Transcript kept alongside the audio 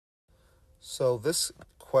So this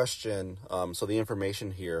question, so the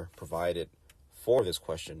information here provided for this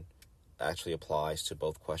question actually applies to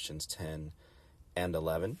both questions 10 and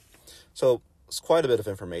 11. So it's quite a bit of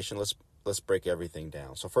information. Let's break everything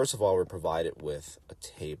down. So first of all, we're provided with a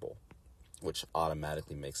table, which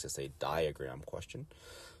automatically makes this a diagram question.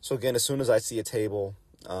 So again, as soon as I see a table,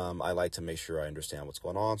 I like to make sure I understand what's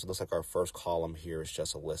going on. So it looks like our first column here is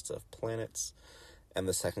just a list of planets. And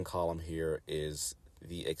the second column here is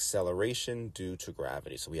the acceleration due to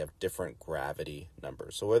gravity. So we have different gravity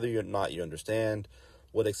numbers. So whether or not you understand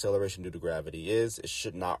what acceleration due to gravity is, it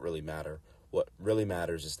should not really matter. What really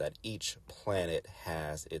matters is that each planet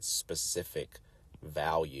has its specific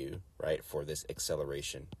value, right, for this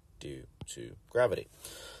acceleration due to gravity.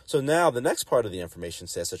 So now the next part of the information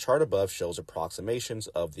says the chart above shows approximations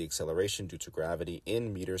of the acceleration due to gravity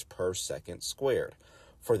in meters per second squared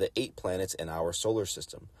for the 8 planets in our solar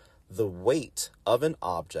system. The weight of an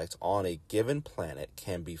object on a given planet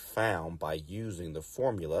can be found by using the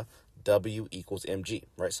formula W equals mg,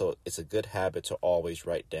 right? So it's a good habit to always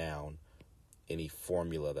write down any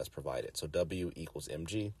formula that's provided. So W equals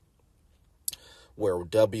mg, where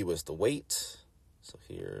W is the weight. So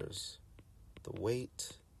here's the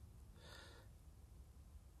weight.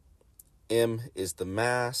 M is the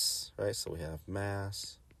mass, right? So we have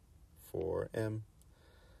mass for M.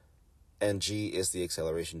 And G is the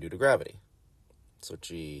acceleration due to gravity. So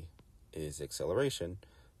G is acceleration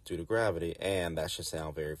due to gravity, and that should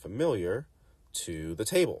sound very familiar to the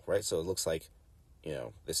table, right? So it looks like,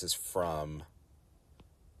 this is from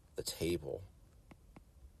the table.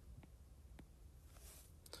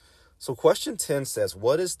 So question 10 says,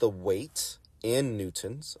 what is the weight in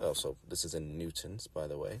newtons? Oh, so this is in newtons, by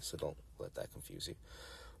the way, so don't let that confuse you.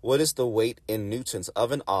 What is the weight in newtons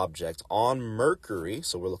of an object on Mercury?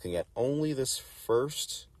 So we're looking at only this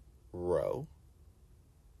first row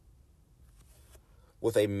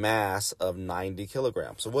with a mass of 90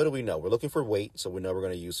 kilograms. So what do we know? We're looking for weight, so we know we're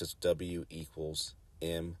going to use this W equals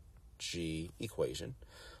mg equation.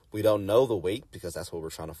 We don't know the weight because that's what we're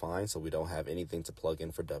trying to find, so we don't have anything to plug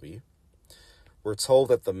in for W. We're told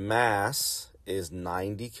that the mass is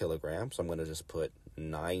 90 kilograms, so I'm going to just put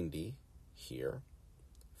 90 here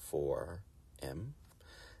for M.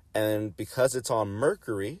 And because it's on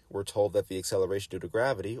Mercury, we're told that the acceleration due to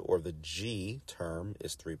gravity, or the G term,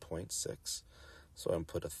 is 3.6. So I'm going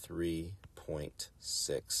to put a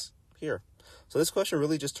 3.6 here. So this question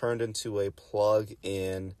really just turned into a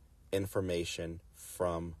plug-in information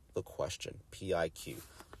from the question, PIQ,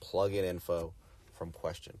 plug-in info from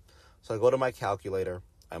question. So I go to my calculator,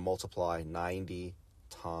 I multiply 90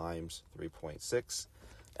 times 3.6,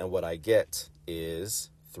 and what I get is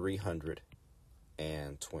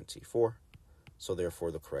 324. So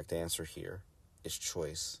therefore the correct answer here is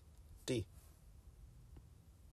choice D.